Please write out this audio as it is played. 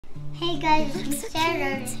Hey guys, it's me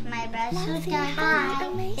Sardar, my brother Sultan. Hi.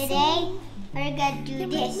 Today we're gonna do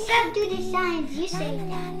this. Don't do the signs. You say that.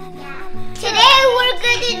 Yeah. Today we're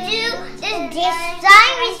gonna do this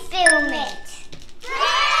design experiment,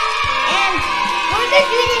 and we're gonna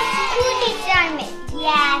do this food assignment.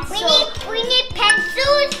 Yeah. We need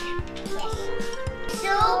pencils. Yes.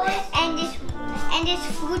 So and this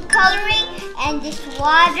food coloring and this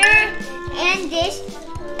water and this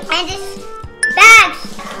bags.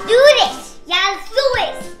 Do this! Yeah, let's do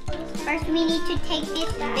it! First we need to take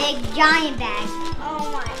this big giant bag. Oh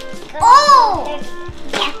my god. Oh!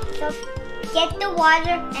 Yeah, so get the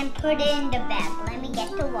water and put it in the bag. Let me get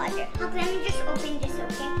the water. Okay, let me just open this,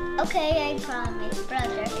 okay? Okay, I promise,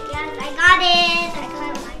 brother. Yes, I got it! I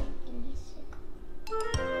got mine.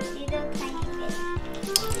 See the tiny bit.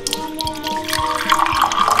 It's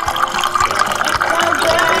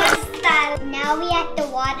so good. Now we add the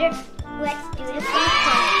water. Let's do the food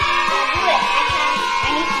coloring. Do it. I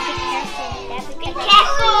need to be careful. Be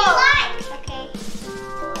careful. Okay.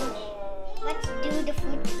 Let's do the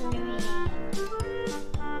food coloring.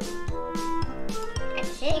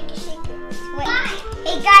 That's it. Shake it. Wait.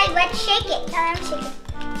 Hey guys, let's shake it. Shake it.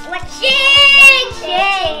 Let's shake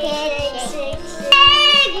it.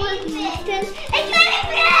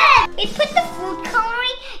 Let's put the food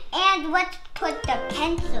coloring and let's put the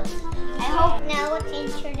pencil. I hope now let's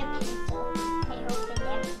insert the pencil. I hope it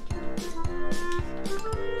there.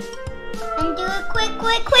 And do it quick.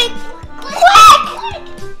 Quick!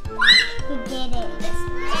 We did it. We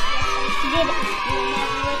did it. We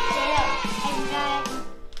never looked it up. And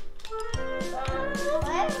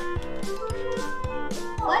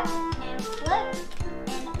what? And flip.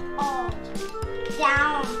 And all.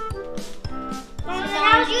 Down.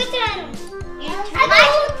 Now it's your turn.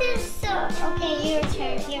 Okay, your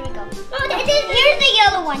turn. Here we go. Here's the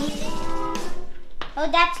yellow one. Oh,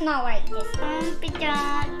 that's not right. This. Don't be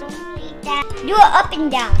that. Do it up and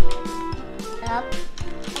down. Up.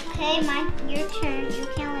 Okay, your turn. You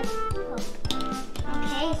can't let it go.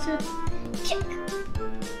 Okay, so check.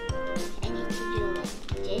 I need to do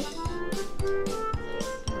this.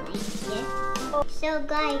 Like this. So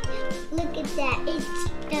guys, look at that.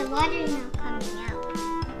 The water's not coming out.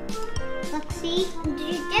 Look, see?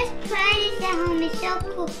 Just try this at home. It's so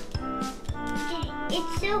cool.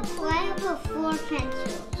 It's so cool. I have 4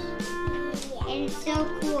 pencils. Yeah. And it's so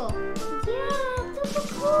cool. Yeah, it's so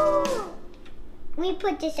cool. We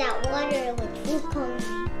put this out water with food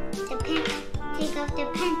coloring. Take off the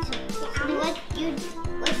pencil. Yeah.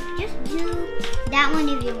 Let's just do that one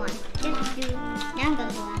if you want. Just do. Now I'm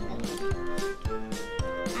gonna go.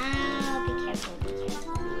 Be careful.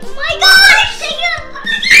 Oh my gosh! Take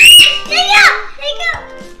it up!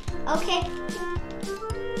 Okay.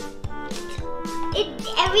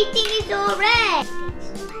 Everything is all red.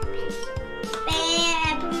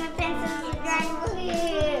 Bam! Put my pencils right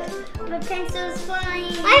here. My pencil's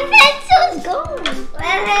flying. My pencil's gone.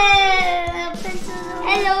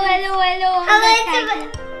 Hello.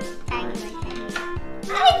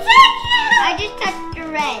 I just touched the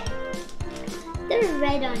red. There's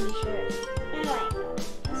red on your shirt.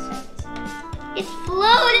 It's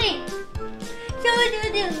floating.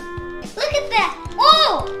 Look at that.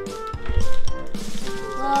 Whoa,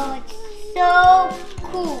 it's so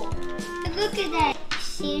cool. Look at that.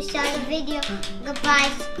 See you saw the video. Goodbye.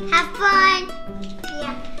 Have fun.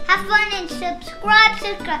 Yeah. Have fun and subscribe.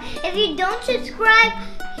 If you don't subscribe,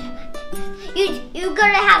 you're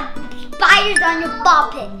gonna have spiders on your ball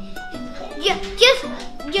pit. Just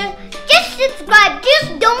subscribe.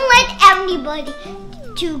 Just don't let anybody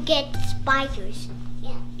to get spiders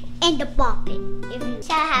in the ball pit. If you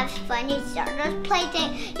have fun, it's Sardar's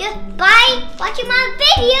playtime. Bye. Watching my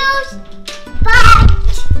videos.